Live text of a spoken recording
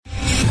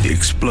The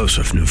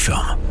explosive new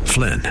film,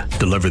 Flynn,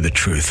 deliver the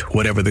truth,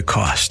 whatever the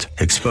cost,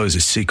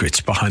 exposes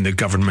secrets behind the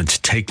government's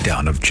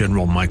takedown of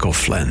General Michael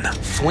Flynn.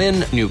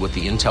 Flynn knew what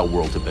the intel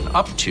world had been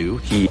up to.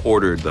 He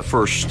ordered the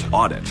first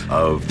audit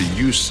of the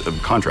use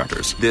of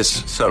contractors.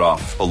 This set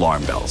off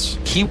alarm bells.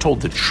 He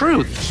told the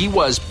truth. He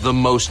was the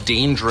most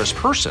dangerous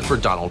person for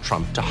Donald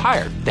Trump to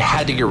hire. They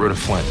had to get rid of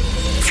Flynn.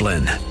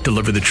 Flynn,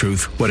 deliver the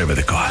truth, whatever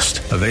the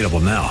cost. Available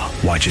now.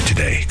 Watch it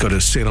today. Go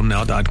to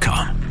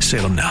salemnow.com.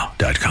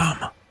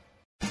 salemnow.com.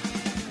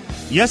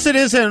 Yes, it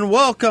is, and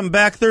welcome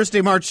back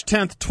Thursday, March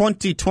 10th,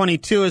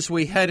 2022, as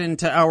we head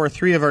into hour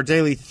 3 of our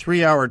daily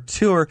 3-hour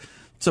tour.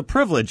 It's a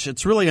privilege.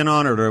 It's really an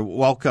honor to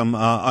welcome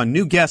a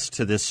new guest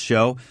to this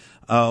show,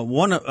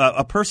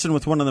 a person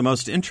with one of the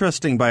most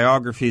interesting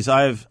biographies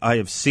I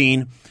have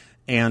seen,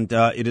 and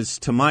it is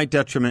to my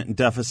detriment and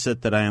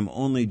deficit that I am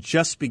only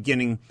just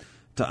beginning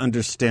to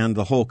understand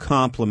the whole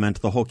complement,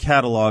 the whole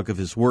catalog of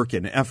his work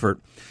and effort.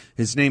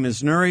 His name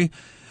is Nuri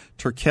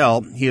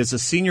Turkel. He is a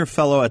senior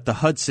fellow at the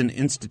Hudson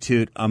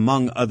Institute,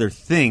 among other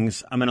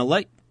things. I'm going to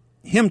let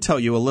him tell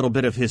you a little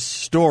bit of his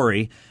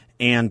story,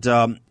 and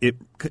it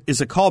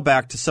is a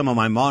callback to some of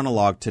my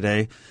monologue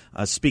today,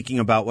 speaking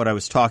about what I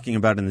was talking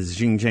about in the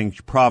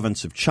Xinjiang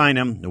province of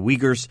China, the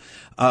Uyghurs.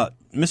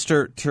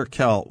 Mr.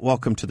 Turkel,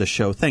 welcome to the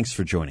show. Thanks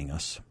for joining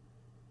us.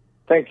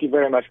 Thank you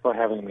very much for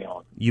having me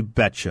on. You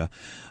betcha.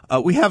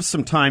 We have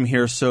some time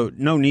here, so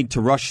no need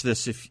to rush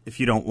this if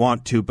you don't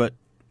want to, but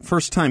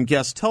first-time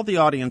guest, tell the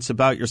audience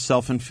about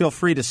yourself and feel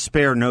free to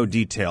spare no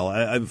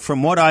detail.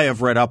 From what I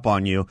have read up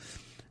on you,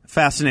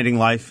 fascinating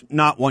life,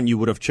 not one you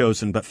would have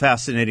chosen, but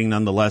fascinating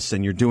nonetheless,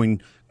 and you're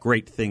doing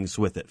great things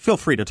with it. Feel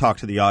free to talk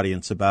to the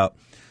audience about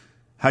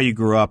how you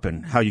grew up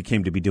and how you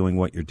came to be doing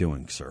what you're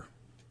doing, sir.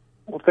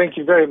 Well, thank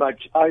you very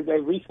much. I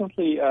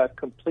recently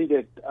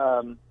completed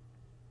a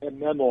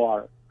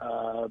memoir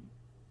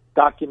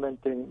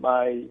documenting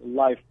my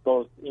life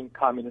both in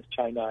communist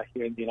China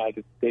here in the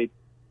United States.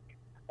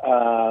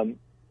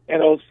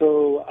 And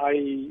also,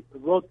 I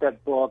wrote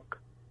that book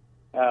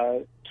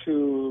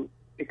to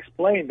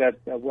explain that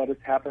what has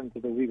happened to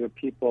the Uyghur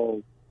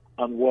people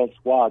on World's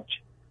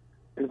Watch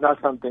is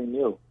not something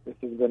new. This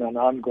has been an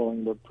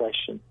ongoing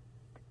repression.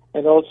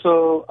 And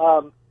also,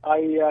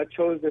 I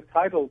chose the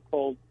title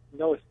called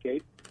No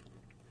Escape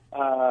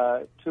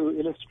to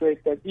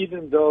illustrate that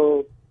even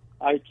though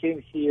I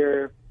came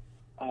here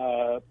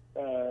as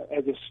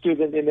a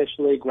student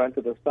initially,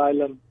 granted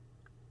asylum,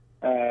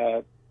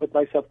 put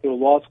myself through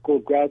law school,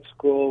 grad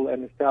school,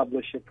 and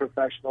establish a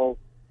professional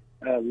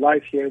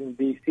life here in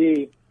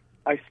D.C.,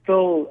 I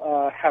still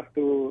have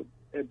to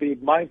be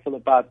mindful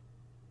about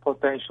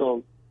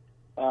potential,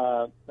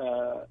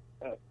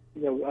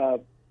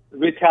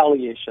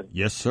 retaliation.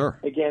 Yes, sir.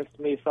 Against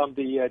me from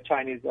the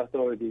Chinese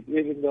authorities,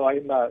 even though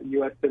I'm a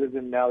U.S.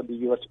 citizen now, the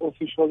U.S.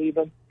 official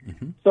even.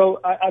 Mm-hmm. So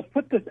I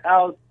put this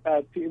out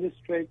to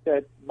illustrate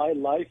that my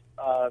life,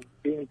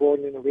 being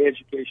born in a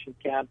re-education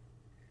camp,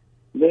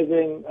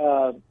 living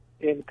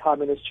in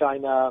communist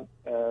China,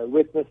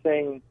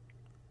 witnessing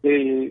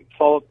the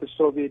fall of the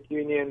Soviet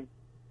Union,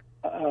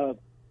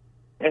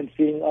 and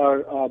seeing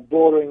our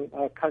bordering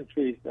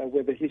countries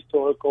with the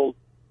historical,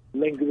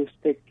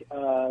 linguistic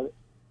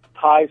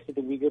ties to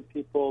the Uyghur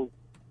people,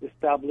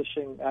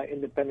 establishing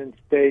independent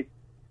state,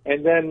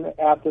 and then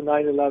after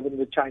 9/11,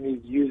 the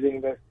Chinese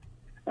using the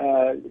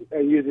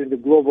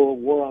global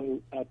war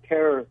on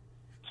terror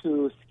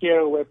to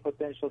scare away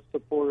potential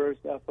supporters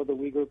for the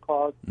Uyghur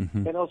cause,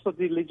 mm-hmm. and also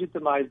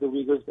delegitimize the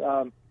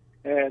Uyghurs'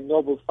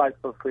 noble fight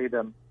for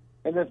freedom.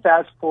 And then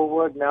fast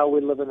forward, now we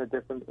live in a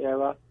different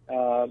era.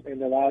 In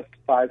the last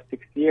 5-6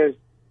 years,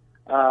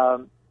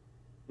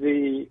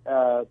 the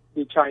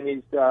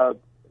Chinese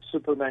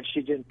Superman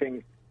Xi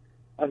Jinping,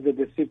 under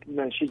the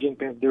Superman Xi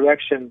Jinping's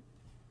direction,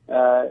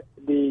 the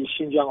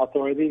Xinjiang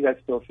Authority,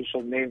 that's the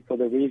official name for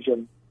the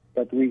region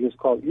that Uyghurs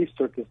call East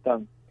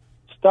Turkestan,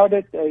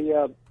 started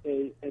a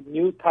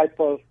new type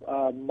of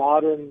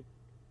modern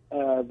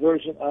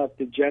version of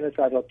the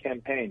genocidal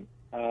campaign.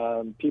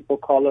 People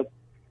call it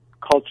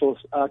cultural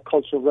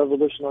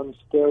revolution on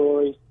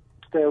steroids.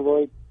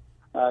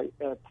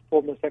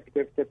 Former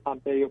Secretary of State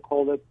Pompeo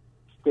called it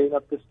stain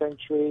of the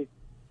century.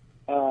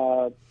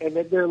 And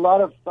then there are a lot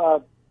of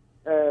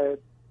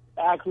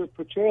accurate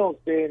portrayals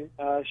being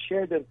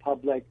shared in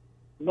public.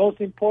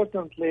 Most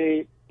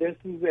importantly, this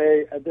is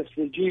this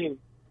regime,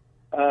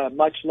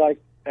 much like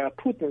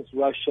Putin's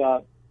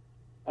Russia,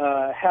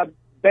 has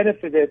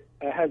benefited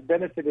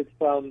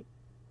from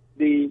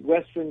the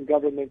Western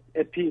government's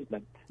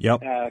appeasement,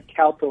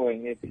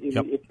 kowtowing,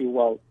 if you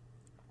will.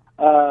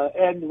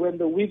 And when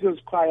the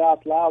Uyghurs cry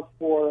out loud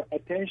for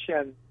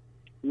attention,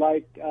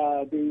 like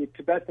the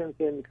Tibetans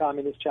in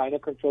communist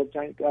China-controlled,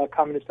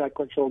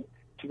 communist-controlled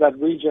Tibet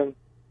region,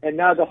 and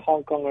now the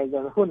Hong Kongers,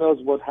 and who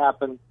knows what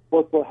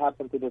will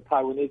happen to the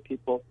Taiwanese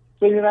people.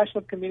 So the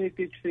international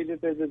community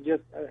treated it as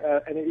just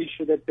an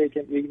issue that they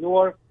can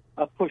ignore,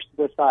 push to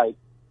the side.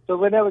 So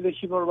whenever the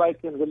human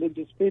rights and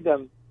religious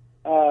freedom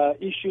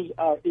issues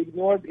are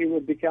ignored, it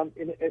will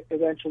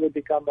eventually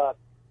become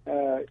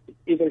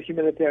either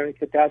humanitarian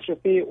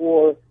catastrophe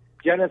or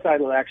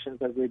genocidal actions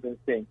that we've been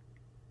seeing.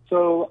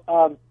 So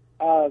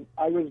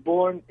I was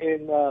born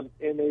in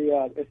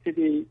a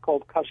city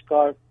called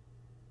Kashgar,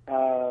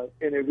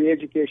 in a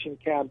re-education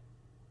camp.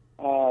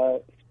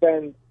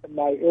 Spent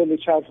my early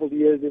childhood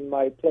years in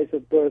my place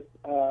of birth,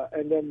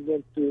 and then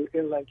went to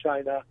inland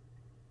China.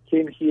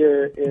 Came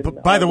here in.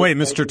 By the way,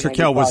 Mr.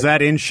 Turkel, was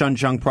that in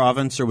Xinjiang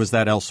province or was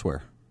that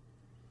elsewhere?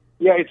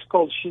 Yeah, it's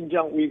called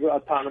Xinjiang Uyghur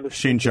Autonomous.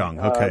 Xinjiang.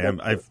 Okay,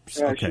 okay.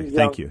 Xinjiang.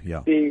 Thank you.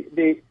 Yeah.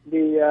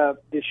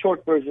 The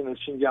short version is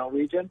Xinjiang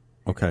region.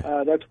 Okay.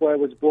 That's where I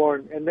was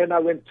born, and then I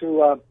went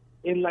to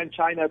inland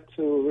China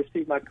to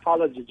receive my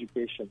college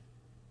education.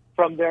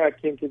 From there, I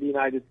came to the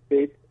United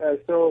States.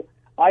 So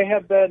I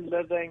have been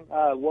living,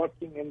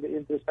 working in the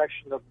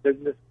intersection of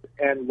business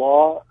and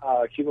law,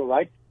 human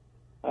rights.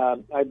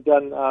 I've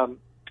done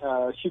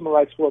human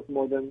rights work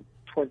more than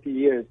 20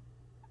 years,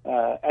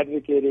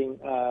 advocating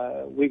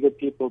Uyghur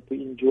people to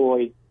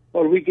enjoy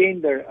or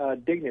regain their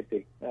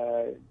dignity,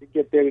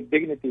 get their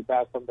dignity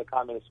back from the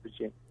communist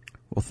regime.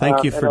 Well,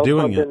 thank you for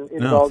doing it.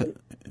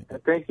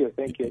 Thank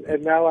you.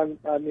 And now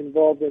I'm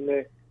involved in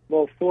a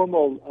more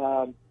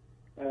formal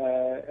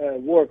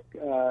work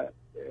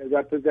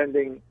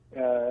representing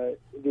the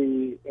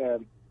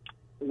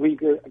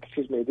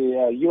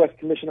U.S.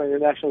 Commission on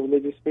International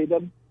Religious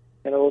Freedom,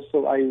 and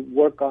also I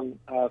work on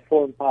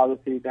foreign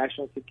policy,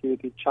 national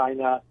security,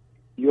 China,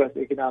 U.S.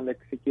 economic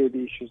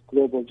security issues,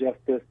 global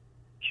justice,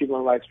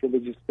 human rights,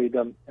 religious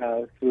freedom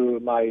through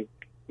my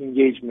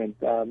engagement,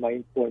 my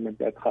employment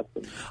at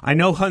Hudson. I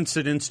know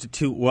Hudson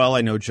Institute well.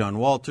 I know John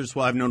Walters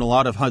well. I've known a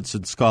lot of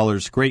Hudson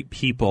scholars, great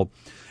people.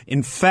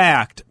 In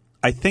fact,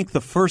 I think the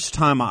first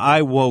time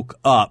I woke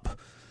up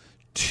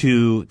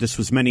to, this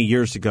was many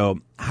years ago,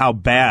 how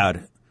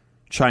bad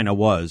China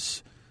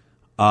was,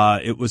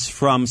 it was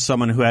from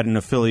someone who had an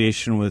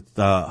affiliation with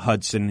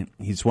Hudson.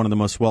 He's one of the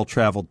most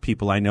well-traveled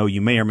people I know.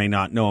 You may or may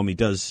not know him. He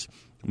does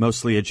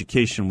mostly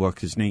education work.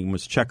 His name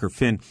was Checker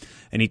Finn.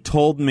 And he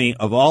told me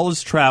of all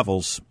his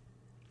travels,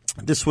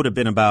 this would have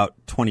been about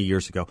 20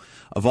 years ago,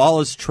 of all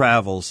his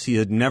travels, he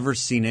had never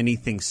seen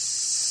anything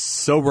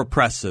so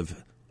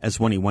repressive as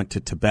when he went to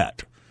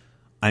Tibet.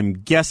 I'm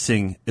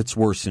guessing it's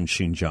worse in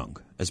Xinjiang.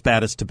 As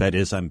bad as Tibet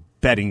is, I'm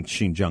betting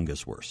Xinjiang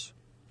is worse.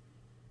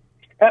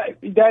 That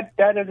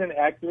is an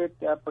accurate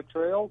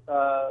portrayal.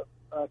 A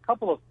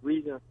couple of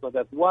reasons for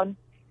that. One,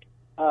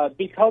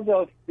 because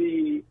of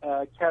the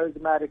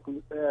charismatic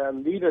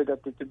leader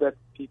that the Tibet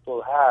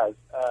people has,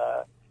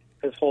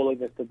 His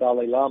Holiness the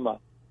Dalai Lama,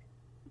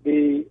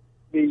 the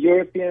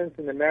Europeans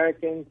and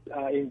Americans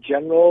in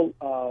general,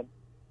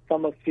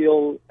 some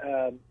feel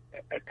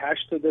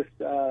attached to this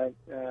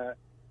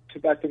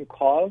Tibetan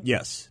cause.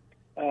 Yes.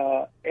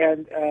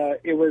 And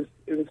it was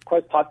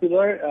quite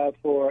popular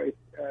for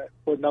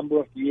a number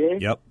of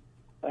years. Yep.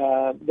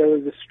 There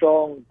was a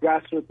strong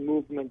grassroots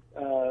movement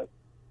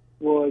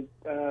was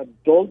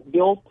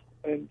built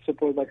and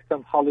support, like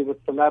some Hollywood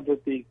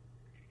celebrities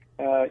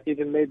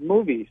even made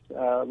movies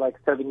like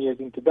 7 Years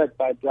in Tibet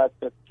by Brad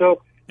Pitt.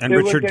 So and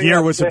Richard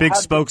Gere was a big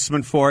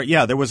spokesman for it.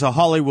 Yeah, there was a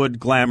Hollywood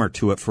glamour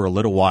to it for a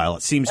little while.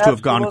 It seems to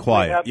have gone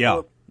quiet.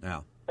 Absolutely.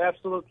 Yeah.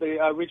 Absolutely.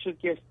 Richard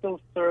Gere still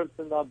serves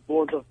in the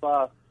board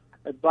of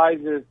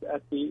advisors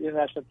at the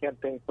International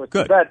Campaign for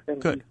Tibet,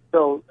 and he's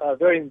still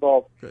very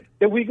involved. Good.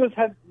 The Uyghurs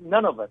have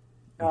none of it.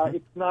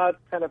 It's not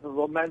kind of a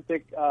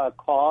romantic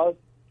cause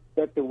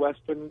that the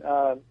Western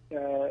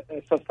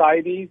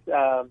societies,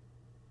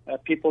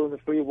 people in the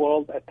free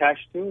world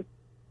attached to.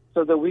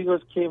 So the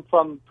Uyghurs came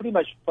from pretty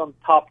much from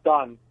top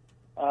down,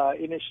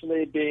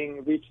 initially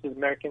being reached as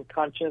American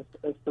conscience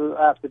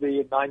after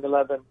the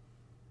 9/11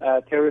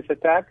 terrorist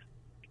attacks.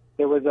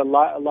 There was a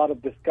lot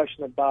of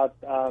discussion about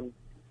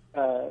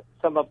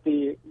some of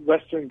the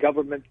Western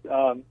government's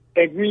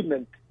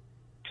agreement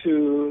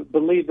to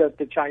believe that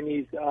the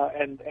Chinese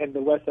and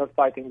the West are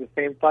fighting the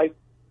same fight.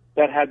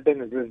 That had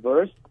been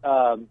reversed,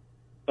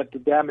 but the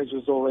damage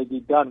was already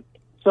done.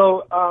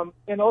 So,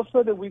 and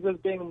also the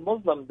Uyghurs being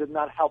Muslim did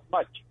not help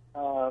much.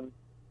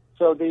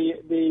 So the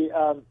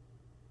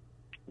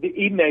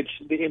image,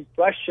 the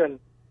impression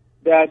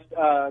that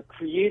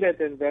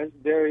created in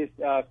various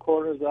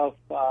corners of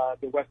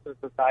the Western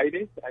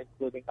societies,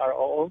 including our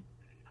own,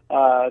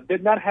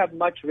 did not have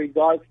much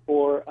regard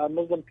for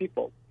Muslim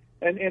people.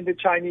 And in the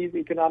Chinese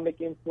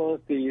economic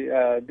influence,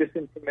 the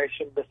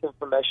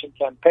disinformation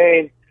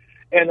campaign,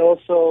 and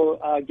also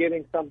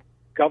getting some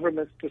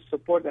governments to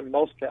support, and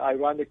mostly,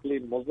 ironically,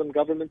 Muslim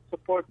government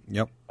support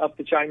of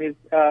the Chinese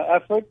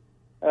effort,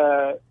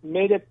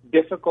 made it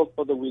difficult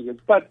for the Uyghurs.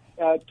 But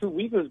to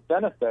Uyghurs'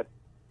 benefit,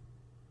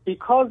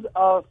 because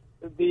of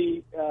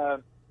the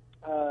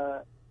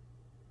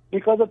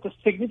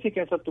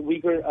significance of the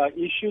Uyghur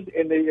issues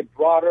in the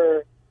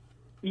broader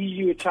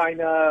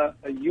EU-China,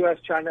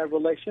 U.S.-China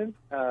relations,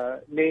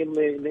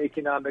 namely in the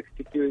economic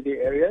security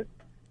areas,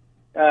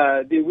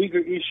 the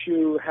Uyghur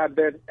issue had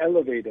been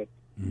elevated.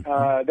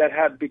 That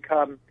had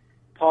become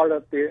part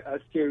of the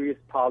serious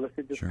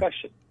policy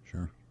discussion.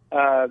 Sure.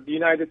 The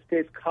United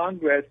States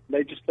Congress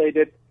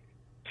legislated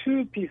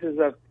two pieces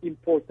of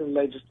important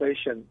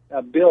legislation,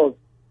 bills.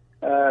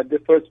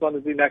 The first one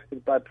was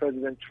enacted by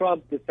President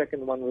Trump. The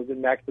second one was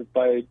enacted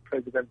by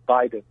President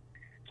Biden.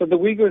 So the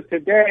Uyghurs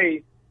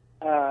today,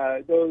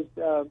 those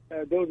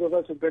of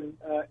us who've been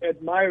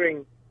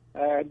admiring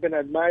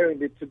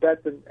the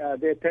Tibetan,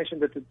 the attention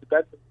that the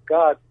Tibetans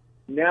got,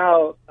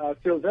 now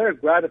feel very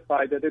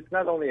gratified that it's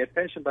not only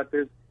attention, but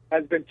there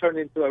has been turned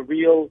into a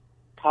real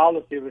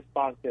policy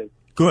responses.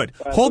 Good.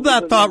 Hold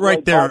that thought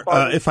right there,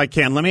 if I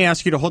can. Let me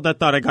ask you to hold that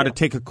thought. I got to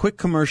take a quick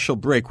commercial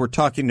break. We're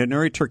talking to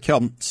Nuri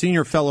Turkel,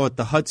 Senior Fellow at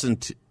the Hudson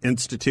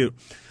Institute,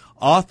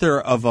 author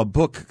of a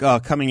book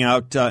coming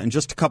out in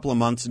just a couple of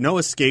months, No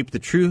Escape, The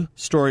True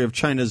Story of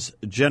China's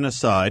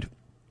Genocide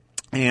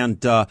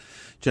and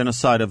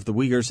Genocide of the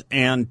Uyghurs.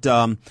 And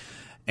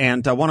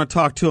I want to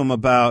talk to him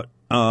about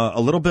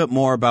a little bit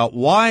more about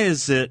why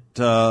is it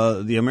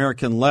the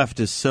American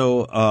left is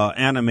so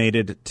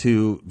animated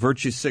to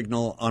virtue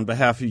signal on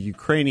behalf of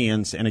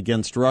Ukrainians and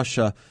against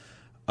Russia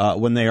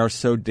when they are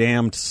so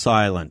damned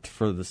silent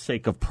for the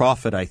sake of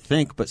profit, I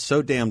think, but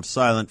so damned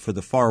silent for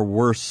the far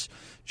worse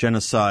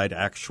genocide,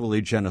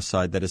 actually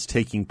genocide, that is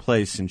taking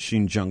place in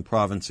Xinjiang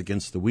province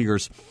against the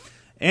Uyghurs,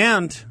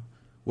 and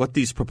what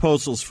these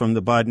proposals from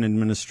the Biden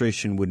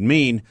administration would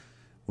mean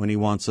when he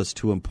wants us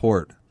to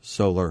import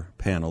solar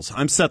panels.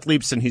 I'm Seth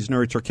Leibson. He's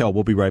Nuri Turkel.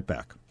 We'll be right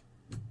back.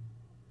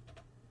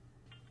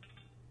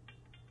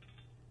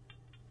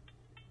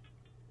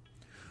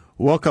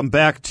 Welcome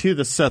back to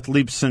the Seth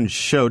Leibson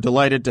Show.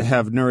 Delighted to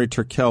have Nuri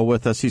Turkel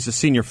with us. He's a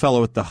senior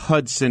fellow at the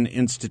Hudson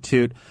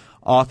Institute,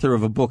 author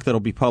of a book that will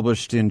be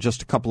published in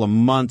just a couple of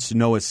months,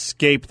 No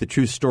Escape, The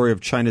True Story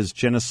of China's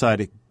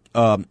Genocide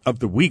of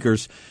the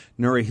Uyghurs.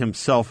 Nuri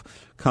himself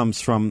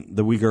comes from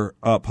the Uyghur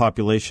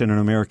population, an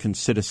American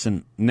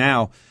citizen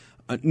now.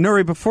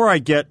 Nuri, before I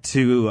get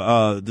to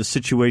the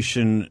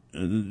situation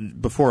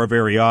before our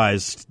very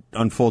eyes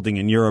unfolding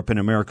in Europe and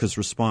America's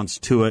response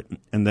to it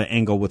and the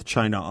angle with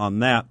China on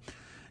that,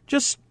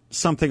 just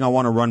something I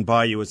want to run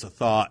by you as a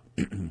thought.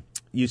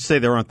 You say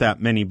there aren't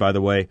that many, by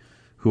the way,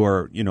 who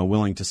are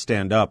willing to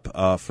stand up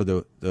for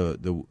the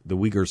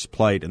Uyghurs'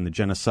 plight and the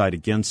genocide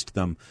against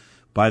them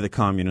by the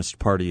Communist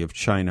Party of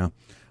China,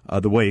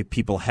 the way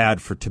people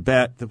had for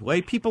Tibet, the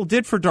way people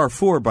did for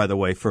Darfur, by the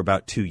way, for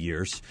about 2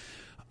 years.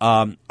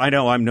 I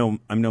know I'm no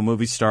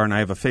movie star and I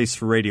have a face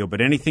for radio,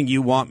 but anything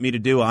you want me to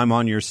do, I'm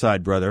on your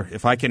side, brother.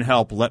 If I can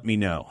help, let me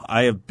know.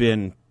 I have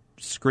been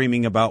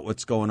screaming about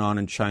what's going on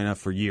in China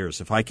for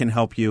years. If I can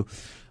help you,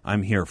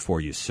 I'm here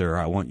for you, sir.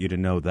 I want you to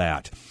know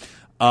that.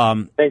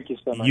 Thank you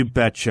so much. You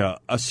betcha.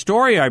 A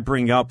story I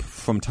bring up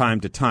from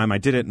time to time, I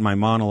did it in my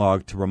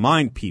monologue to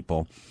remind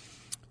people.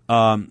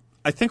 I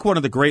think one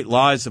of the great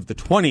lies of the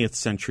 20th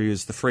century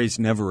is the phrase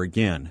never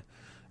again,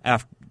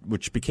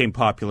 which became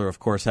popular, of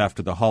course,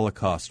 after the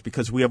Holocaust,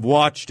 because we have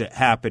watched it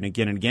happen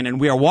again and again, and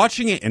we are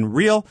watching it in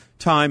real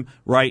time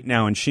right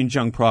now in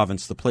Xinjiang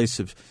province, the place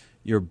of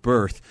your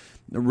birth.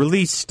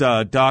 Released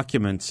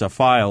documents,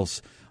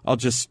 files, I'll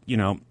just,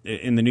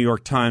 in the New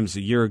York Times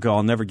a year ago,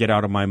 I'll never get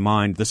out of my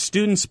mind. The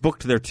students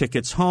booked their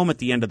tickets home at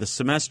the end of the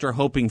semester,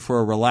 hoping for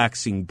a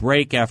relaxing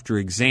break after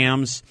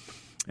exams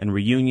and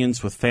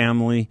reunions with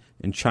family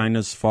in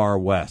China's far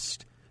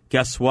west.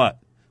 Guess what?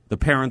 The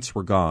parents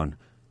were gone.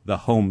 The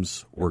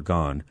homes were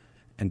gone,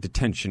 and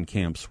detention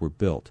camps were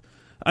built.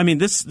 I mean,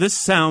 this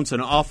sounds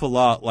an awful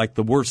lot like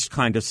the worst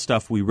kind of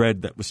stuff we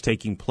read that was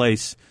taking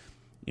place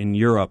in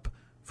Europe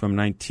from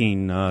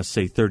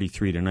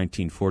 1933 to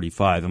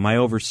 1945. Am I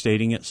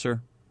overstating it,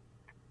 sir?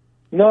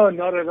 No,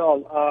 not at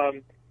all.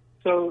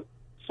 So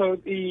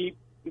the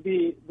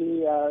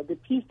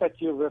piece that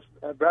you're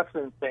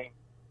referencing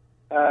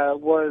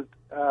was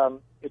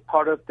a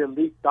part of the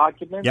leaked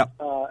document. Yep.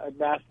 A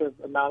massive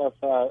amount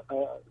of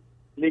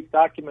leaked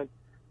document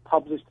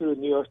published through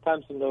the New York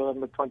Times in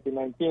November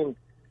 2019.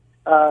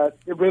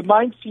 It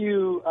reminds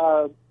you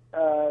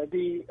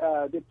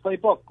the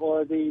playbook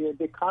or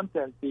the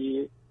content,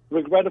 the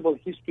regrettable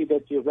history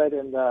that you read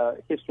in the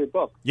history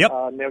book. Yep.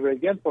 Never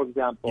Again, for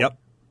example. Yep.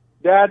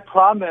 That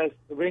promise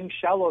rings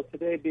shallow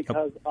today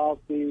because of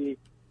the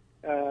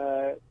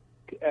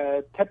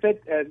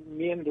tepid and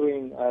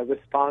meandering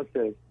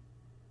responses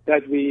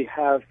that we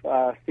have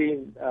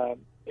seen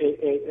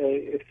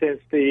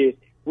since the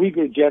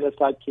Uyghur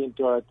genocide came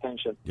to our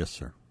attention. Yes,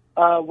 sir.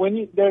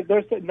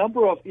 There's a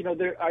number of,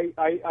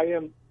 I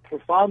am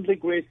profoundly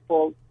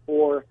grateful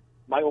for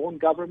my own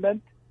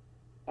government,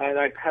 and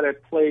I've had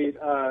played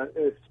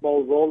a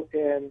small role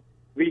in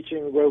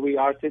reaching where we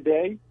are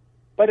today.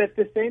 But at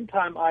the same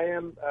time, I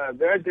am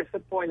very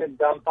disappointed,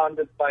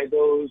 dumbfounded by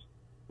those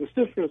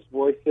vociferous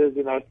voices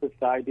in our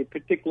society,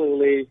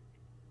 particularly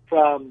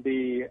from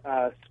the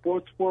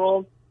sports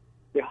world,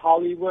 the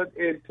Hollywood,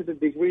 and to the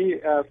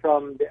degree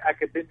from the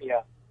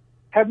academia,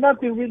 have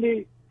not been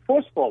really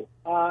forceful.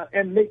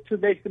 And to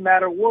make the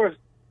matter worse,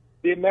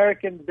 the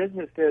American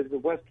businesses, the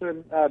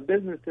Western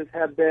businesses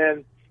have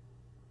been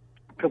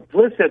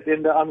complicit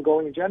in the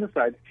ongoing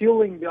genocide,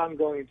 fueling the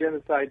ongoing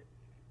genocide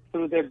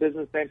through their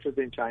business ventures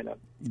in China.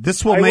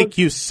 This will make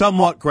you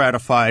somewhat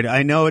gratified.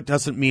 I know it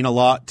doesn't mean a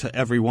lot to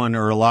everyone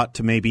or a lot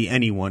to maybe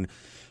anyone,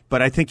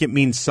 but I think it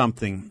means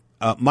something.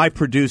 My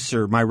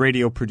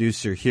radio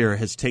producer here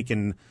has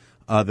taken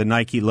the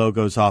Nike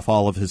logos off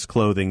all of his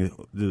clothing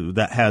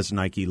that has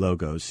Nike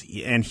logos,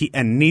 and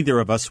neither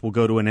of us will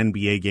go to an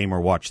NBA game or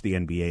watch the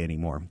NBA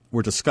anymore.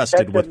 We're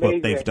disgusted with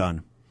what they've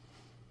done.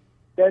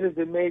 That is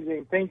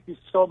amazing. Thank you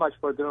so much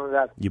for doing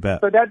that. You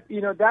bet. So that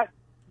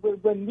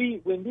when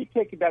we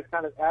take that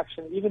kind of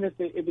action, even if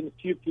even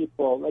a few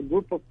people, a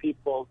group of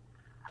people,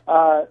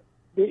 the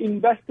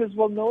investors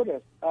will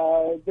notice.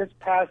 This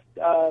past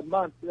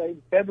month,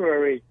 in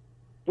February,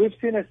 we've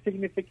seen a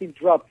significant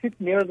drop,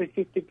 nearly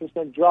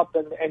 50% drop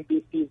in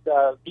NBC's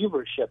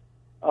viewership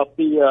of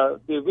the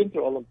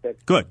Winter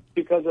Olympics. Good.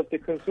 Because of the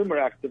consumer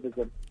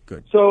activism.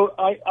 Good. So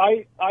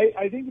I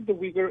think the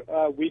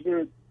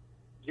Uyghur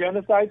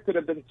genocide could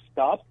have been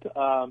stopped,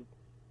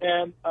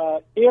 and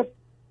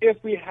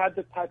if we had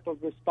the type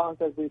of response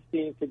as we're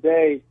seeing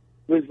today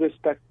with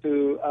respect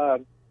to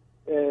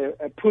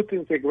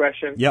Putin's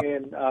aggression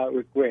in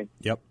Ukraine.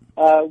 Yep.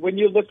 When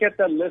you look at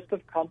the list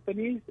of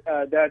companies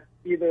that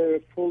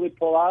either fully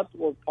pull out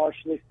or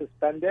partially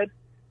suspended,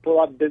 pull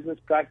out business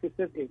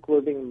practices,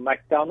 including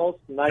McDonald's,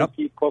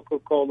 Nike,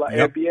 Coca-Cola,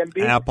 Airbnb,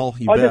 Apple,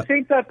 the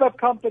same type of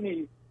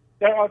companies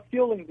that are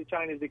fueling the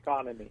Chinese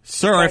economy.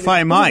 Sir, if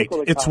I might,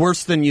 it's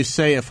worse than you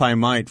say, if I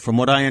might. From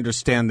what I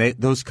understand,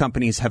 those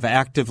companies have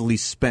actively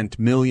spent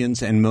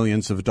millions and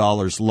millions of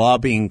dollars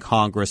lobbying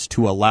Congress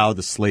to allow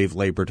the slave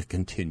labor to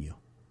continue.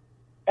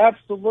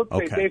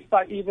 Absolutely. Okay.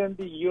 Even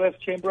the U.S.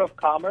 Chamber of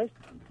Commerce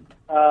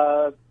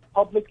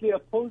publicly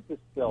opposed this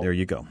bill. There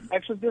you go.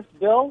 Actually, this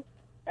bill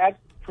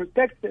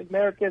protects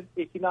America's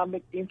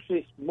economic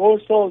interests more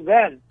so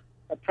than,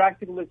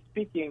 practically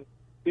speaking,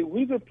 the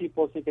Uyghur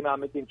people's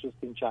economic interest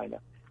in China.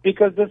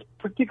 Because this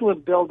particular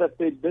bill that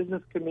the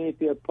business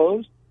community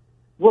opposed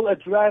will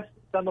address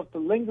some of the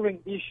lingering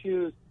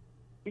issues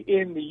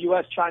in the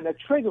U.S.-China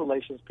trade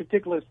relations,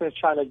 particularly since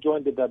China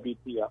joined the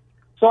WTO.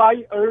 So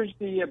I urge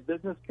the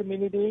business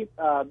community,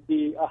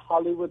 the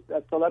Hollywood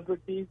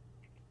celebrities,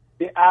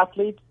 the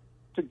athletes,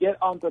 to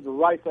get onto the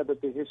right side of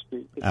the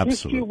history. The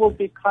history will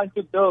be kind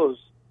to those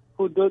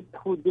who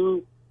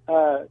do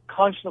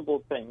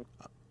conscionable things.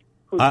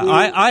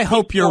 I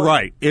hope you're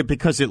right,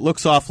 because it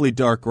looks awfully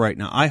dark right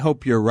now. I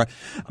hope you're right.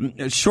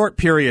 A short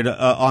period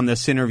on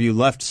this interview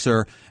left,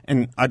 sir,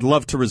 and I'd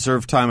love to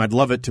reserve time. I'd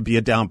love it to be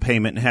a down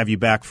payment and have you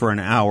back for an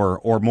hour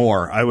or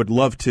more. I would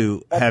love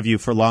to have you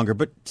for longer.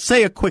 But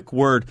say a quick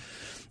word.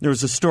 There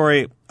was a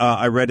story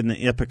I read in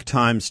the Epoch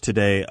Times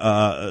today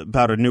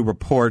about a new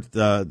report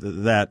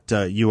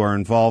that you are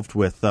involved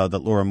with, that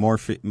Laura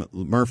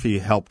Murphy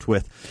helped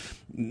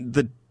with.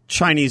 The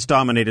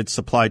Chinese-dominated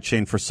supply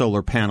chain for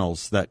solar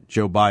panels that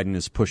Joe Biden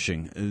is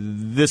pushing.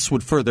 This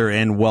would further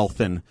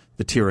engulfen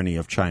the tyranny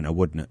of China,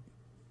 wouldn't it?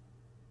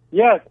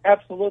 Yes,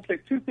 absolutely.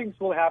 Two things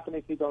will happen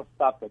if you don't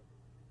stop it.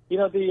 You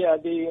know, the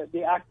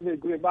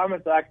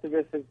environmental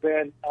activists have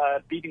been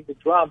beating the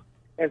drum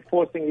and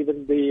forcing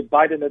even the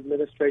Biden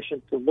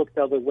administration to look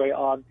the other way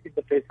on in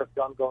the face of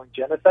the ongoing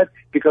genocide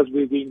because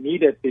we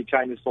needed the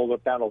Chinese solar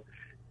panel.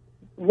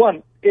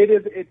 One,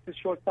 it's a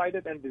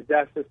short-sighted and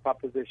disastrous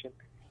proposition.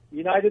 The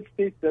United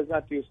States does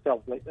not use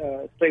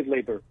slave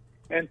labor.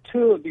 And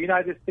two, the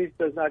United States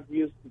does not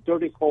use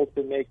dirty coal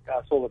to make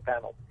solar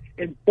panels.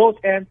 In both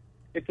ends,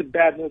 it's a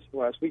bad news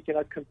for us. We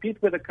cannot compete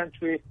with a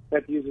country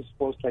that uses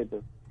forced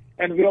labor.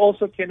 And we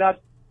also cannot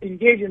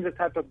engage in the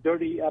type of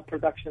dirty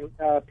production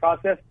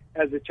process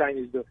as the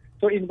Chinese do.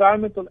 So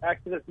environmental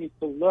activists need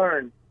to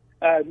learn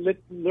a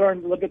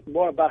little bit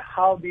more about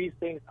how these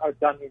things are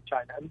done in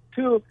China. And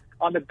two,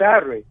 on the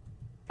battery,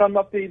 some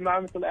of the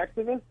environmental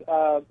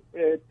activists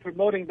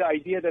promoting the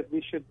idea that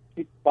we should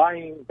keep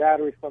buying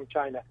batteries from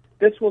China.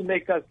 This will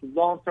make us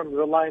long-term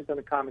reliant on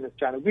the communist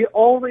China. We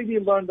already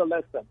learned the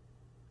lesson.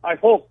 I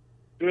hope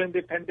during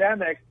the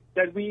pandemic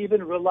that we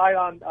even rely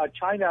on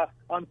China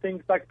on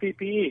things like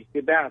PPE,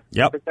 the masks,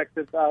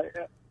 protective,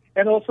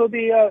 and also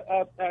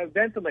the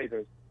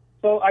ventilators.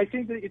 So I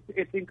think that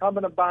it's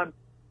incumbent upon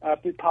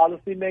the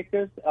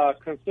policymakers,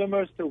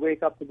 consumers to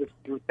wake up to this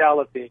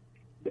brutality.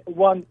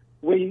 One,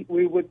 we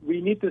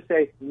need to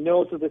say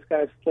no to this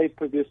kind of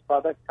slave-produced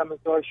products coming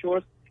to our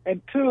shores. And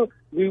two,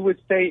 we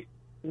would say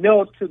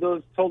no to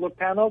those solar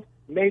panels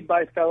made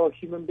by fellow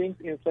human beings,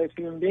 enslaved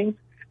human beings,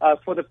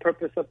 for the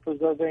purpose of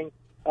preserving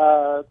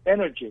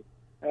energy,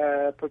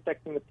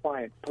 protecting the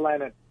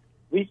planet.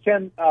 We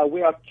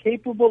are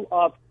capable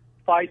of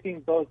fighting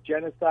both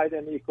genocide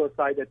and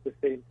ecocide at the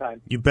same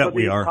time. You bet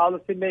we are.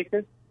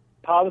 Policymakers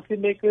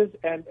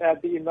and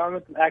the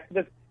environmental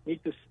activists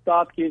need to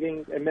stop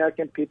giving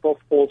American people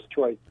false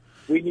choice.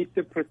 We need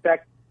to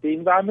protect the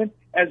environment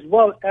as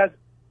well as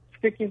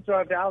sticking to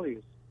our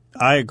values.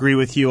 I agree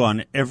with you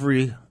on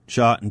every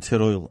jot and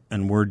tittle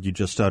and word you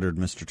just uttered,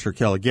 Mr.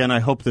 Turkel. Again, I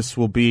hope this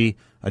will be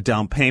a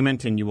down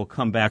payment and you will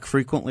come back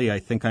frequently. I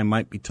think I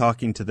might be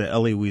talking to the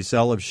Elie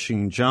Wiesel of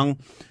Xinjiang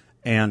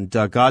And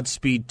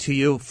Godspeed to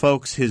you,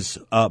 folks. His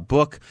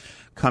book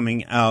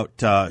coming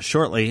out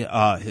shortly.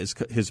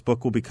 His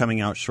book will be coming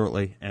out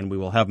shortly, and we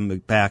will have him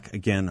back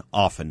again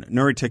often.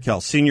 Nuri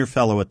Tekel, Senior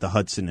Fellow at the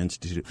Hudson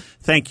Institute.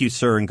 Thank you,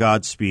 sir, and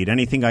Godspeed.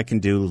 Anything I can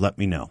do, let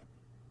me know.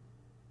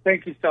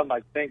 Thank you so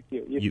much. Thank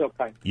you. You're so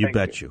kind. You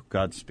bet you.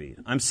 Godspeed.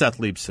 I'm Seth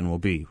Leibsohn. We'll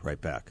be right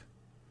back.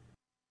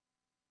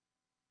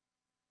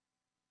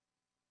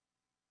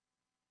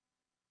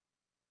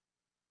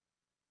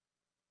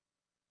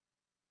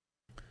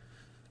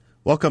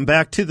 Welcome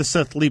back to the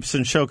Seth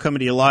Leibsohn Show, coming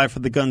to you live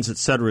from the Guns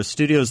Etc.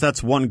 studios.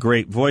 That's one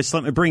great voice.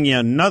 Let me bring you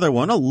another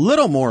one, a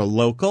little more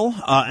local,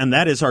 and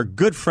that is our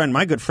good friend,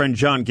 my good friend,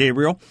 John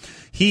Gabriel.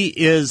 He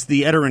is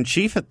the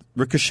editor-in-chief at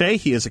Ricochet.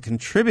 He is a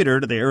contributor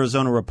to the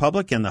Arizona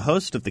Republic and the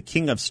host of the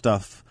King of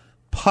Stuff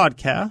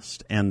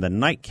podcast and the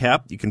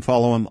Nightcap. You can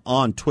follow him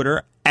on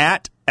Twitter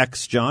at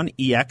XJohn,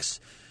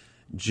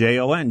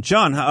 EXJON.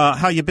 John,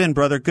 how you been,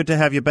 brother? Good to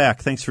have you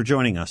back. Thanks for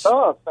joining us.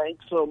 Oh,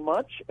 thanks so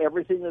much.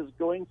 Everything is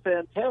going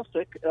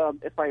fantastic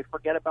if I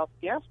forget about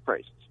the gas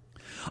prices.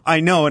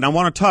 I know, and I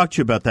want to talk to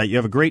you about that. You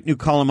have a great new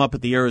column up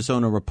at the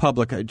Arizona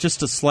Republic.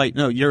 Just a slight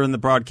note, you're in the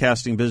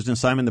broadcasting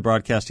business. I'm in the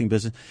broadcasting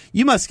business.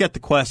 You must get the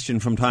question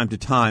from time to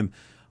time,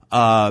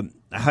 how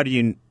do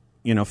you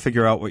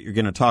figure out what you're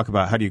going to talk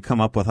about? How do you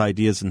come up with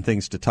ideas and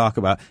things to talk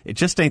about? It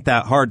just ain't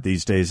that hard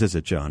these days, is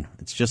it, John?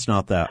 It's just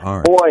not that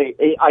hard. Boy,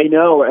 I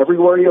know.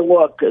 Everywhere you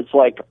look, it's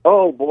like,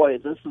 oh, boy,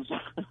 this is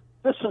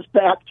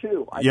bad,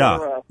 too.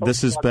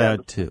 This is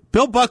bad, too.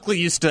 Bill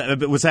Buckley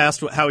was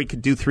asked how he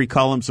could do 3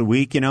 columns a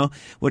week,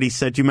 what he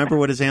said. Do you remember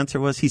what his answer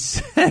was? He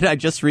said, I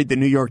just read the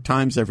New York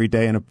Times every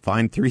day and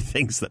find 3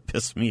 things that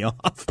piss me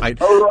off.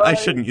 I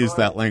shouldn't use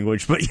that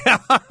language, but yeah,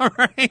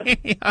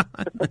 right.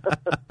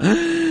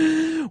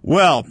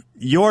 Well,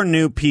 your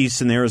new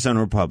piece in the Arizona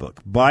Republic,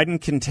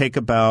 Biden can take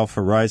a bow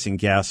for rising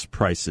gas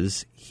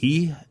prices.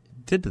 He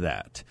did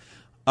that.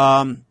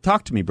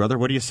 Talk to me, brother.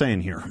 What are you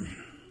saying here?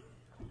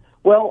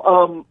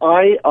 Well,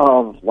 I,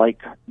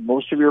 like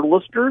most of your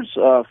listeners,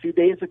 a few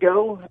days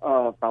ago,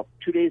 about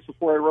 2 days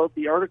before I wrote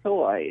the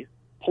article, I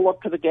pull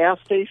up to the gas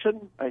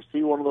station. I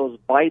see one of those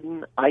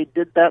Biden I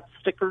did that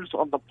stickers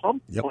on the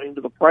pump pointing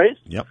to the price.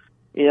 Yep.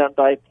 And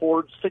I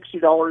poured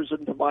 $60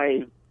 into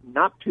my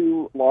not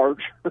too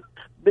large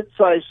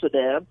mid-sized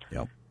sedan.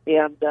 Yep.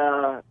 And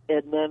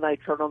then I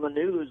turn on the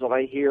news and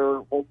I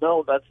hear, well,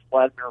 no, that's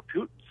Vladimir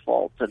Putin's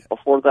fault. And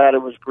before that,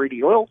 it was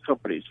greedy oil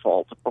companies'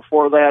 fault. And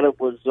before that, it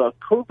was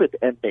COVID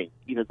ending,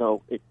 even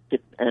though it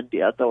didn't end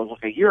yet. That was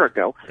like a year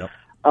ago. Yep.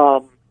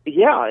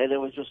 And it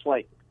was just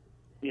like,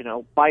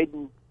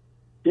 Biden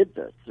did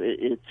this.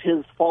 It's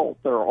his fault.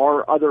 There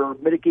are other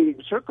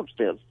mitigating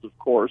circumstances, of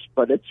course,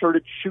 but it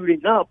started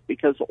shooting up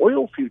because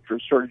oil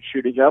futures started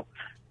shooting up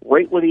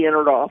right when he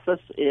entered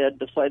office and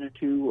decided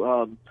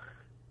to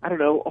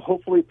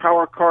hopefully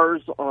power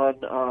cars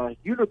on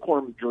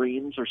unicorn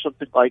dreams or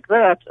something like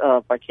that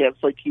by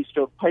canceling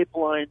Keystone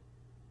Pipeline,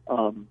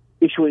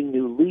 issuing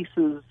new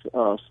leases,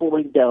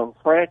 slowing down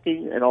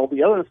fracking, and all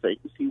the other things.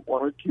 He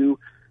wanted to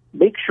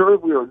make sure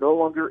we are no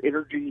longer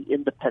energy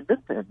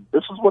independent, and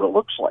this is what it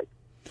looks like.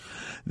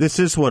 This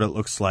is what it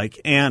looks like.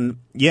 And,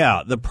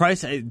 yeah, the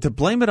price, to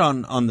blame it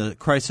on the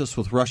crisis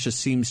with Russia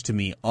seems to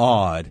me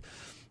odd.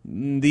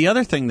 The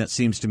other thing that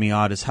seems to me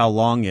odd is how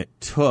long it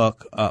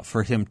took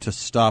for him to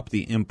stop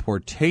the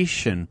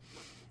importation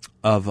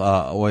of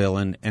oil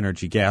and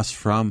energy gas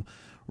from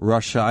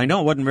Russia. I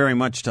know it wasn't very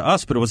much to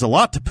us, but it was a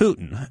lot to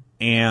Putin,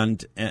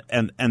 and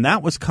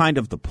that was kind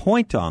of the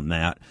point on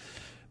that.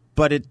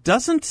 But it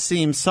doesn't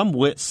seem, some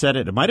wit said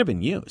it might have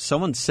been you.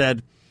 Someone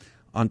said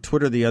on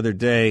Twitter the other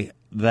day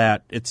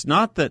that it's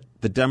not that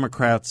the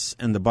Democrats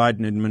and the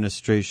Biden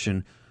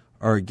administration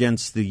are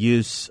against the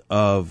use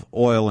of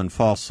oil and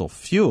fossil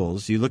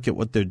fuels. You look at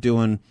what they're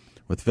doing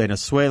with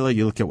Venezuela.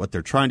 You look at what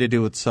they're trying to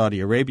do with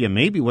Saudi Arabia,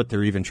 maybe what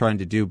they're even trying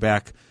to do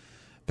back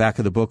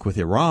of the book with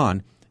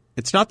Iran.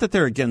 It's not that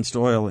they're against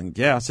oil and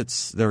gas.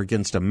 It's they're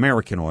against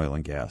American oil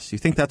and gas. You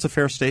think that's a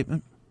fair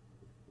statement?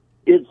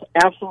 It's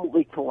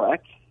absolutely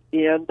correct.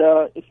 And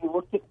if you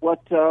look at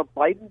what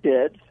Biden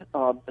did,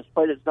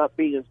 despite it not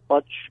being as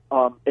much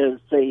as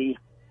a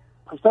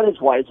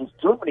percentage-wise as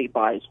Germany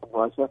buys from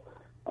Russia,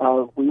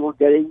 we were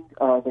getting,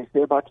 they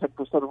say, about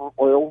 10% of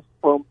oil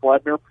from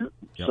Vladimir Putin.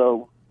 Yep.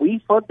 So we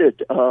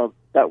funded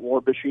that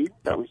war machine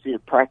that we see in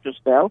practice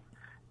now.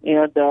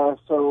 And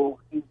so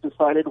he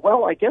decided,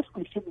 well, I guess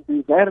we shouldn't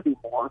do that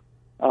anymore.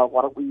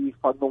 Why don't we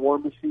fund the war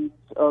machines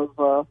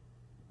of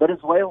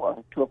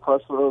Venezuela to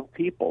oppress their own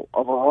people,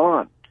 of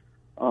Iran?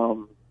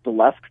 The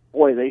left,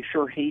 boy, they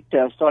sure hate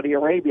Saudi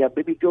Arabia.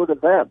 Maybe go to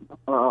them.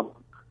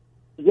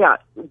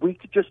 We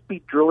could just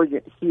be drilling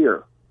it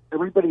here.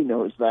 Everybody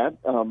knows that.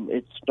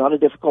 It's not a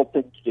difficult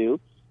thing to do.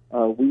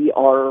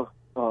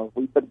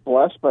 We've been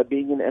blessed by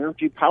being an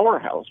energy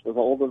powerhouse with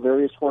all the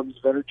various forms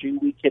of energy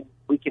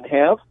we can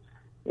have.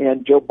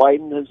 And Joe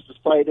Biden has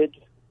decided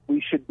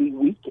we should be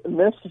weak in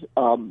this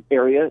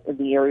area, in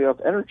the area of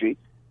energy,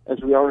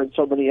 as we are in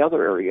so many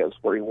other areas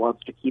where he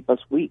wants to keep us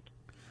weak.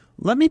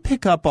 Let me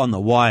pick up on the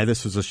why.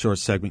 This was a short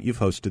segment. You've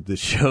hosted this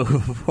show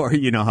before.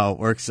 You know how it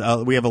works.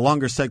 We have a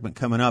longer segment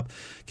coming up.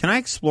 Can I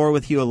explore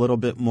with you a little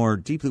bit more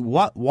deeply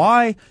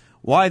why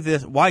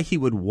he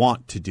would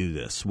want to do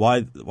this?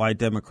 Why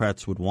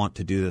Democrats would want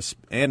to do this,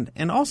 and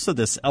also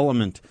this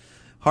element,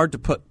 hard to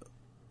put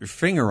your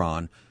finger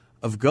on,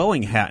 of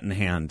going hat in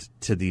hand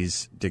to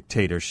these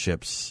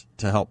dictatorships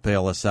to help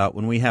bail us out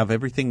when we have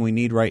everything we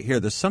need right here.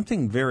 There's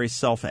something very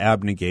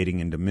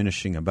self-abnegating and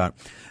diminishing about.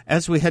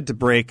 As we head to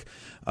break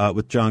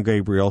with John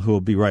Gabriel, who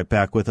will be right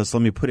back with us,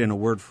 let me put in a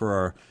word for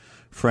our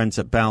friends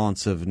at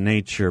Balance of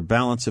Nature.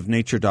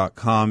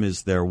 Balanceofnature.com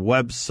is their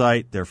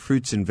website, their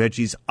fruits and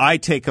veggies. I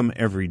take them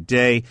every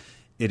day.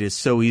 It is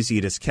so easy.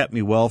 It has kept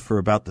me well for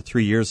about the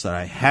 3 years that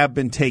I have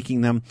been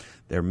taking them.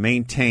 Their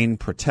Maintain,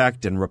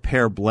 Protect, and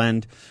Repair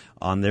blend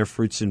on their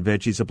fruits and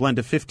veggies, a blend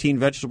of 15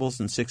 vegetables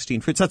and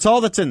 16 fruits. That's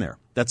all that's in there.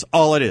 That's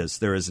all it is.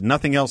 There is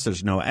nothing else.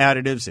 There's no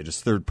additives. It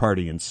is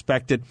third-party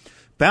inspected.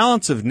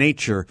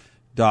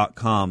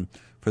 Balanceofnature.com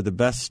for the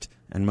best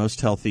and most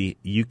healthy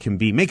you can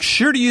be. Make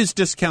sure to use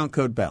discount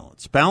code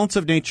BALANCE.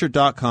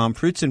 Balanceofnature.com,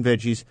 fruits and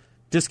veggies,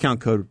 discount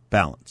code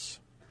BALANCE.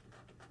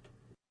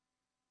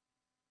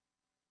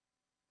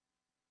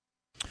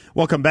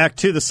 Welcome back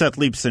to the Seth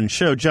Leibsohn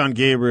Show. John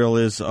Gabriel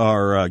is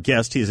our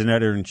guest. He is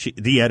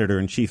the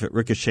editor-in-chief at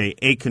Ricochet,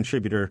 a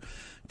contributor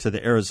to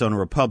the Arizona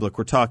Republic.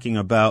 We're talking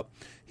about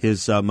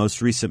his most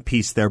recent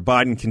piece there,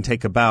 Biden Can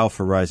Take a Bow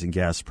for Rising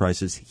Gas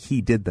Prices. He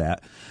did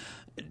that.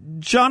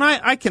 John,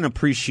 I can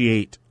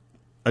appreciate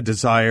a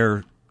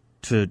desire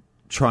to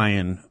try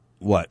and,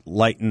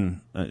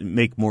 lighten,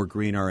 make more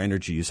green our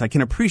energy use. I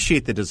can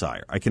appreciate the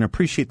desire.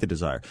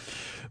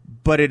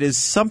 But it is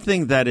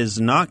something that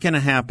is not going to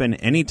happen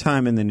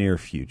anytime in the near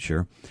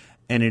future.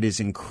 And it is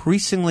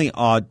increasingly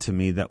odd to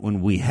me that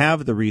when we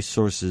have the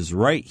resources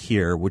right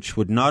here, which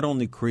would not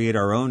only create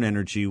our own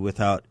energy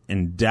without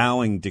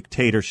endowing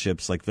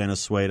dictatorships like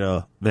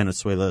Venezuela,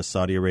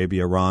 Saudi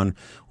Arabia, Iran,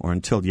 or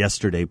until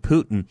yesterday,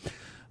 Putin,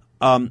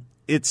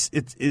 is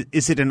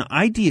it an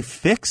idea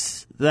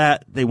fix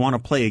that they want to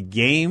play a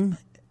game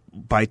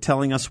by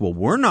telling us, well,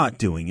 we're not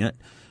doing it.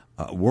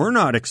 We're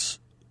not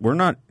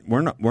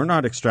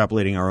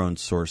extrapolating our own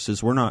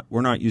sources. We're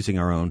not using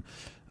our own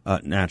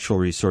natural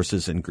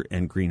resources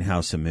and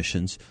greenhouse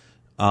emissions.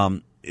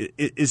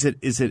 Is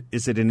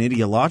it an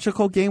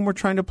ideological game we're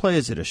trying to play?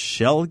 Is it a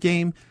shell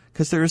game?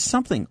 Because there is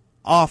something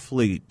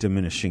awfully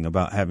diminishing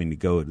about having to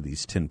go to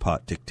these tin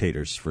pot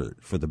dictators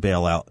for the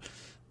bailout,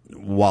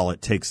 while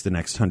it takes the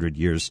next 100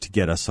 years to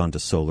get us onto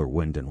solar,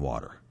 wind, and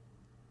water.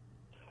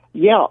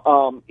 Yeah,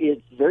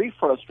 it's very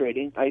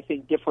frustrating. I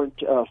think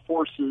different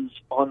forces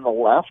on the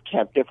left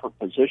have different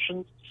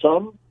positions.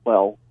 Some,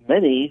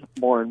 many,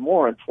 more and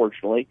more,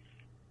 unfortunately,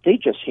 they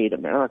just hate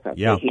America.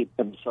 Yeah. They hate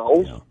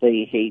themselves. Yeah.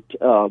 They hate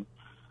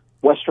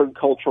Western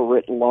culture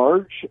writ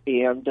large,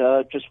 and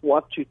just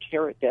want to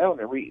tear it down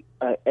every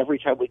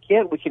time we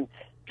can. We can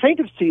kind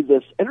of see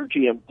this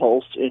energy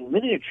impulse in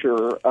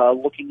miniature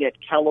looking at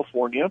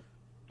California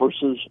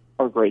versus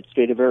our great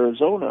state of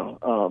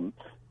Arizona.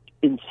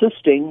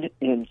 Insisting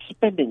and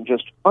spending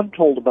just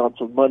untold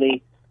amounts of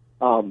money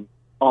on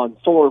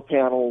solar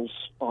panels,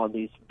 on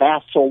these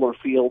vast solar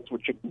fields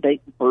which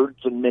ignite birds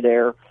in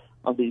midair,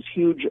 on these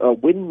huge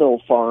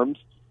windmill farms,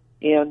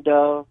 and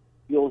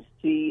you'll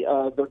see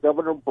their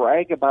governor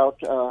brag about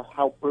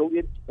how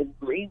brilliant and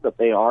green that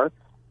they are,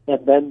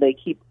 and then they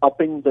keep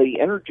upping the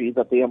energy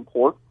that they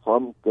import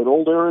from good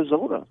old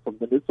Arizona, from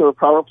the nuclear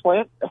power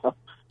plant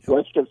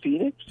west of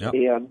Phoenix,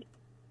 and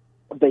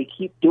they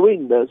keep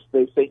doing this.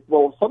 They think,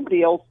 well, if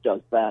somebody else does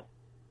that,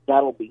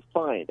 that'll be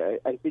fine.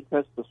 I think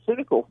that's the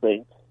cynical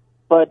thing.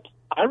 But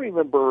I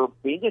remember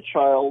being a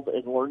child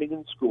and learning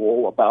in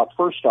school about,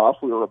 first off,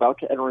 we were about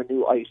to enter a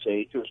new ice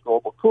age. It was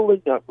global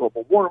cooling, not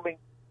global warming.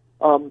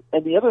 And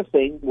the other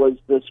thing was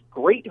this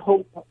great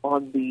hope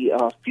on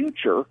the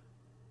future.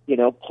 You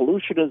know,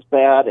 pollution is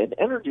bad and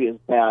energy is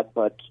bad,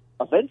 but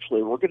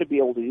eventually we're going to be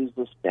able to use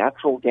this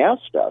natural gas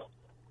stuff.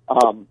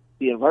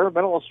 The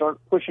environmentalists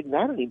aren't pushing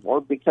that anymore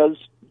because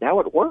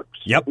now it works.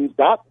 Yep. We've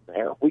gotten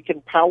there. We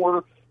can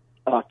power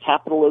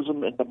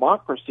capitalism and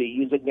democracy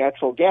using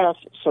natural gas,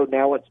 so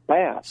now it's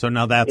bad. So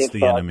now that's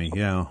the enemy,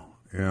 yeah.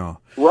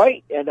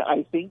 Right, and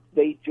I think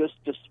they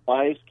just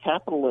despise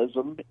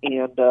capitalism,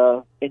 and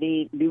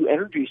any new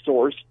energy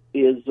source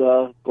is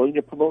going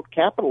to promote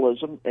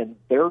capitalism, and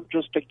they're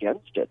just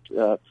against it.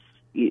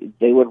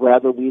 They would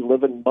rather we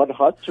live in mud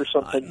huts or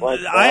something like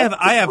that.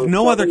 I have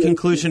no other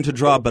conclusion to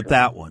draw but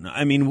that one.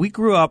 I mean, we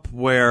grew up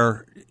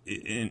where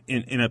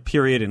in a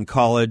period in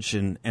college,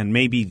 and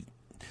maybe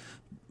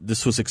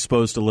this was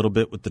exposed a little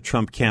bit with the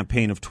Trump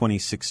campaign of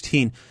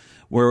 2016,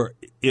 where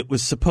it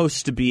was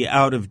supposed to be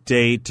out of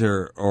date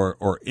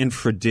or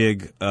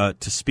infra-dig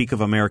to speak of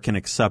American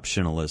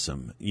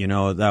exceptionalism. You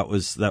know, that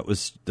was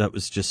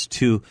just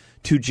too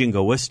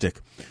jingoistic.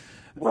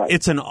 Right.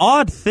 It's an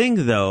odd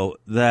thing, though,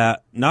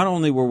 that not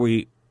only were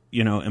we,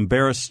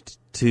 embarrassed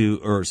to,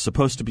 or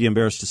supposed to be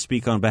embarrassed to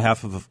speak on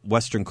behalf of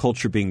Western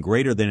culture being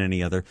greater than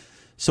any other,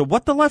 So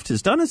what the left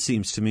has done, it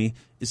seems to me,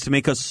 is to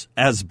make us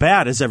as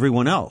bad as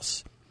everyone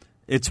else.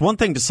 It's one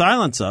thing to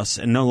silence us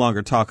and no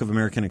longer talk of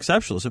American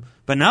exceptionalism,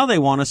 but now they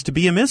want us to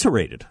be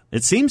immiserated.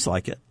 It seems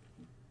like it.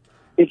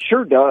 It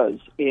sure does.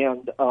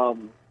 And,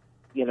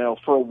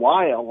 for a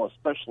while,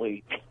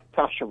 especially,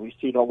 we've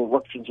seen all the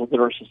ruptions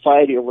within our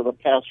society over the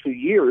past few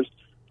years.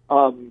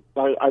 I'm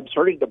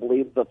starting to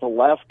believe that the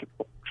left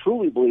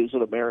truly believes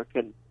in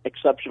American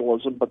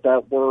exceptionalism, but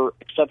that we're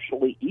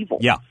exceptionally evil.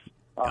 Yeah.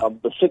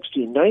 The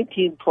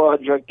 1619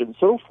 Project and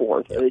so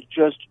forth. Yeah. It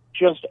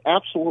just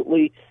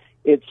absolutely,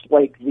 it's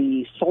like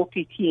the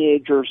sulky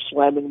teenager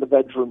slamming the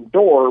bedroom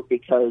door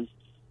because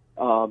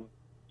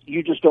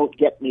you just don't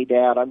get me,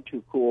 Dad. I'm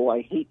too cool.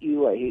 I hate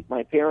you. I hate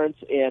my parents.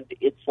 And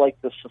it's like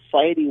the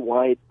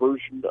society-wide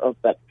version of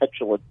that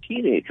petulant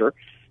teenager.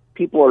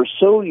 People are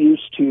so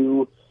used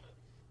to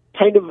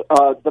kind of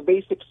the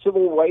basic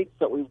civil rights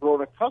that we've grown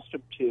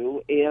accustomed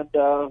to, and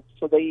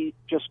so they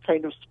just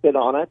kind of spit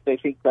on it. They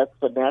think that's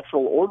the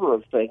natural order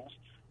of things.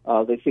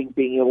 They think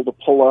being able to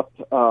pull up,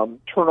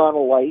 turn on a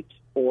light,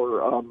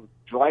 or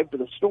drive to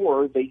the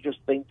store, they just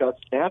think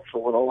that's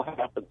natural. It all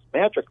happens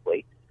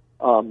magically.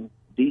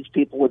 These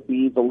people would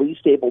be the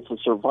least able to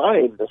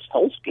survive this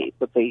hellscape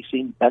that they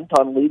seem bent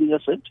on leading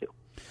us into.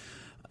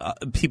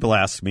 People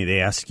ask me, they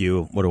ask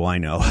you, what do I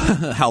know,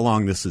 how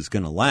long this is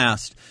going to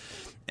last?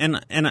 And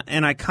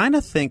I kind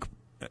of think,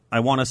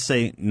 I want to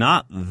say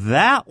not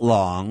that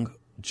long,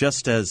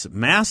 just as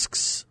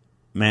mask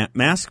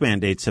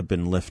mandates have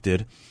been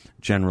lifted,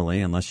 generally,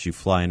 unless you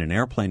fly in an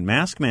airplane,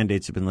 mask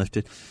mandates have been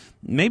lifted.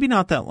 Maybe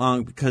not that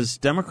long because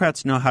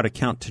Democrats know how to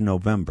count to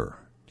November.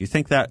 Do you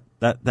think that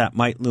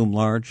might loom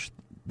large?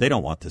 They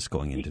don't want this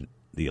going into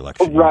the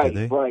election. Right, do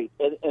they? Right.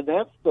 And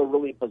that's the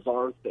really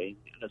bizarre thing,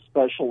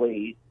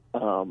 especially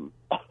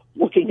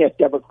looking at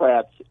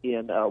Democrats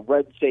in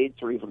red states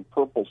or even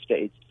purple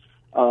states.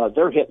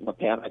 They're hitting the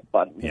panic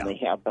button, and they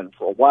have been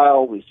for a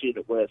while. We've seen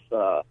it with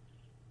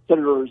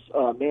Senators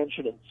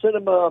Manchin and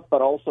Sinema,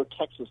 but also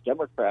Texas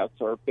Democrats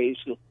are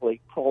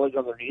basically crawling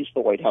on their knees to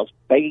the White House,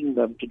 begging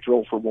them to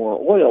drill for more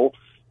oil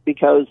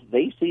because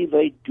they see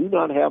they do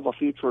not have a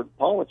future in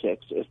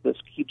politics if this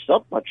keeps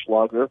up much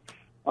longer.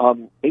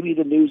 Maybe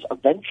the news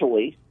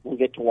eventually will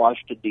get to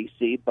Washington,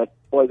 D.C., but,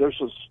 boy, those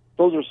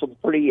are some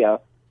pretty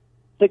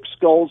thick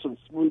skulls and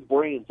smooth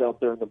brains out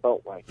there in the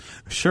Beltway.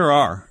 Sure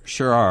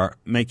are,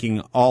 making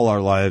all our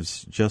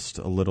lives just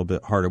a little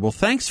bit harder. Well,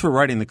 thanks for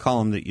writing the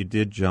column that you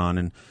did, John,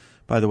 and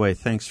by the way,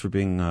 thanks for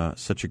being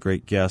such a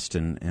great guest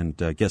and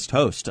guest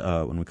host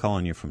when we call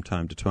on you from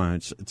time to time.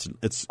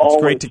 It's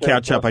great to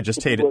catch up. I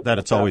just hate it that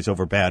it's always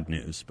over bad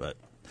news, but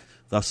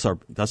thus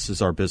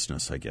is our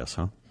business, I guess,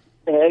 huh?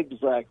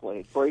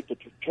 Exactly. Great to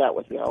chat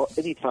with you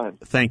anytime.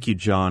 Thank you,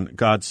 John.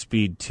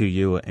 Godspeed to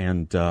you,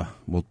 and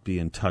we'll be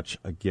in touch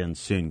again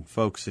soon.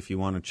 Folks, if you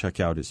want to check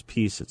out his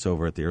piece, it's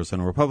over at the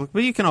Arizona Republic,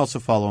 but you can also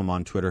follow him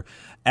on Twitter,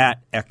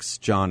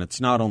 @XJohn.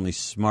 It's not only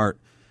smart,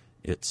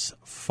 it's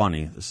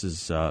funny. This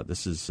is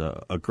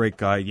a great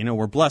guy. You know,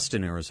 we're blessed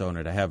in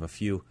Arizona to have a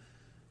few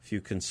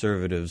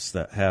conservatives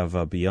that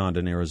have beyond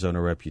an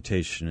Arizona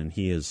reputation, and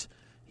he is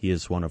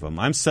one of them.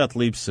 I'm Seth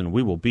Leibson.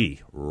 We will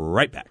be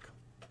right back.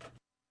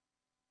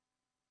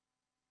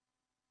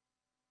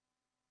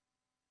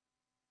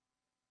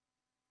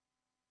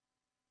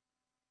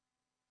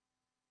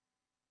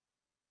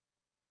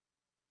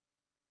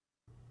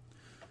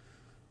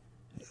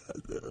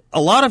 A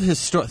lot of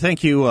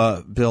thank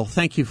you, Bill.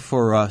 Thank you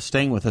for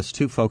staying with us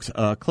too, folks.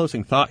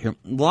 Closing thought here.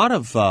 A lot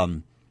of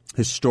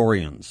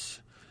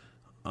historians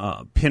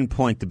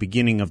pinpoint the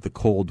beginning of the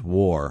Cold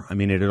War. I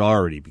mean, it had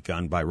already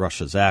begun by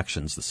Russia's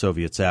actions, the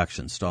Soviets'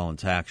 actions,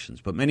 Stalin's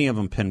actions, but many of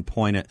them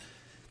pinpoint it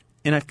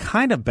in a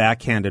kind of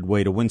backhanded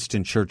way to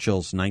Winston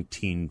Churchill's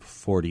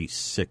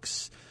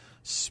 1946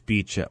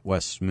 speech at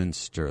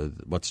Westminster,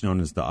 what's known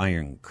as the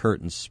Iron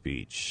Curtain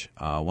speech.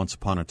 Once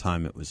upon a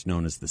time, it was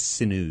known as the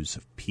Sinews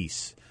of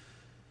Peace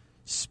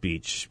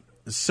speech.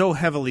 So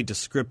heavily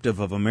descriptive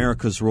of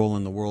America's role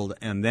in the world,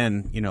 and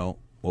then,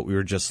 what we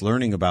were just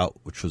learning about,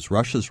 which was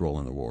Russia's role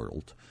in the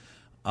world.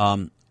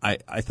 I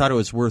thought it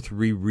was worth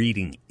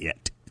rereading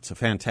it. It's a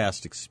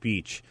fantastic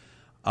speech.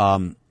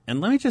 And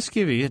let me just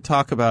give you a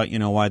talk about,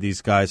 why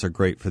these guys are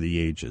great for the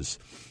ages.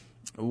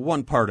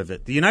 One part of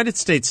it. The United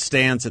States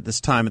stands at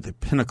this time at the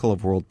pinnacle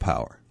of world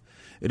power.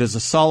 It is a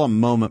solemn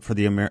moment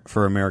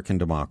for American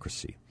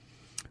democracy.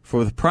 For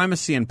with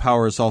primacy and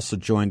power is also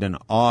joined an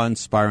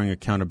awe-inspiring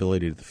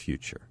accountability to the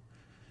future.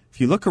 If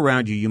you look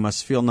around you, you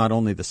must feel not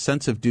only the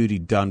sense of duty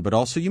done, but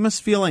also you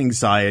must feel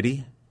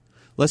anxiety,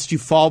 lest you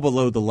fall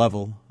below the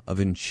level of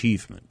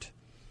achievement.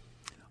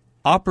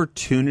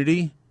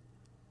 Opportunity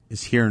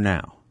is here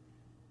now,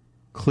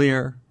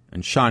 clear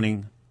and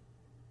shining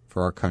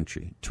for our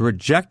country. To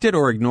reject it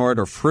or ignore it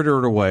or fritter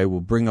it away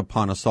will bring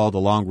upon us all the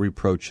long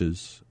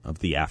reproaches of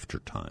the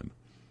aftertime.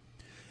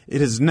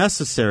 It is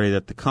necessary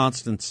that the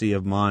constancy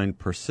of mind,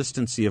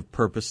 persistency of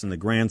purpose, and the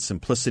grand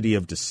simplicity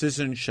of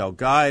decision shall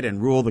guide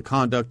and rule the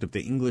conduct of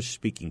the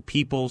English-speaking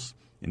peoples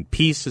in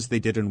peace as they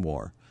did in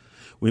war.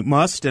 We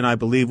must, and I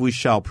believe we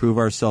shall, prove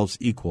ourselves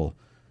equal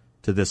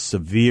to this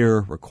severe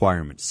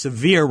requirement.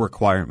 Severe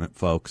requirement,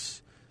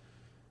 folks.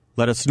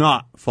 Let us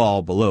not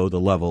fall below the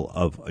level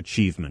of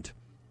achievement,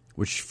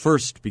 which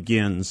first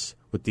begins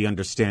with the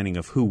understanding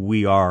of who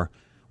we are,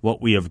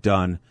 what we have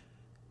done,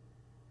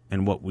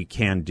 and what we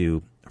can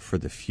do for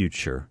the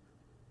future.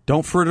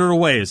 Don't fritter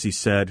away, as he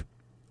said,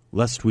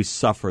 lest we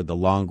suffer the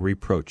long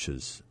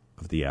reproaches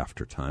of the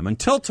aftertime.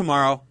 Until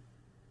tomorrow,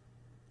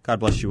 God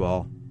bless you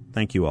all.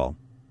 Thank you all.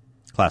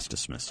 Class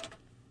dismissed.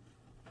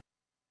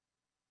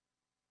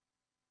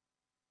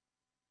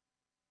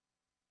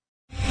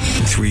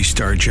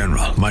 Three-star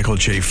General Michael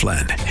J.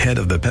 Flynn, head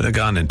of the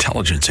Pentagon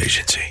Intelligence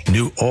Agency,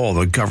 knew all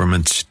the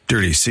government's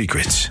dirty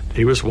secrets.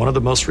 He was one of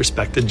the most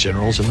respected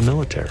generals in the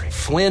military.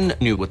 Flynn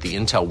knew what the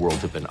intel world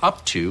had been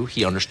up to.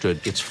 He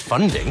understood its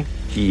funding.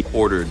 He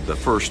ordered the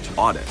first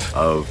audit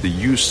of the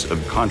use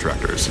of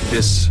contractors.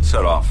 This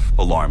set off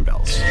alarm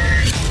bells.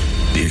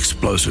 The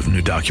explosive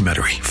new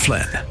documentary,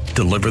 Flynn,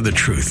 Deliver the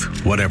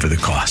Truth, Whatever the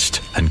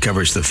Cost,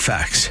 uncovers the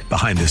facts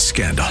behind this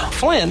scandal.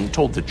 Flynn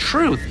told the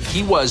truth.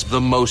 He was the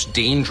most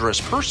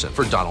dangerous person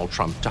for Donald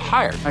Trump to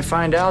hire. I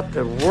find out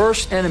the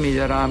worst enemy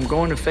that I'm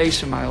going to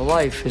face in my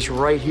life is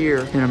right here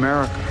in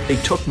America. They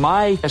took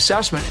my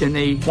assessment and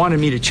they wanted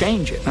me to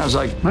change it. And I was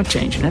like, I'm not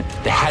changing it.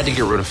 They had to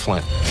get rid of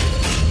Flynn.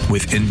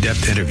 With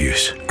in-depth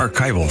interviews,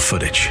 archival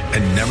footage,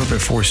 and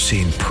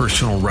never-before-seen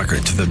personal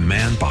records of the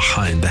man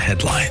behind the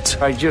headlines.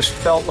 I just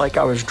felt like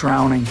I was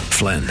drowning.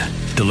 Flynn,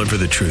 Deliver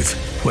the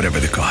Truth, Whatever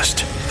the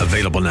Cost.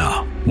 Available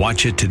now.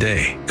 Watch it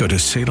today. Go to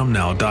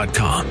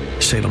salemnow.com.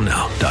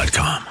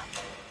 salemnow.com.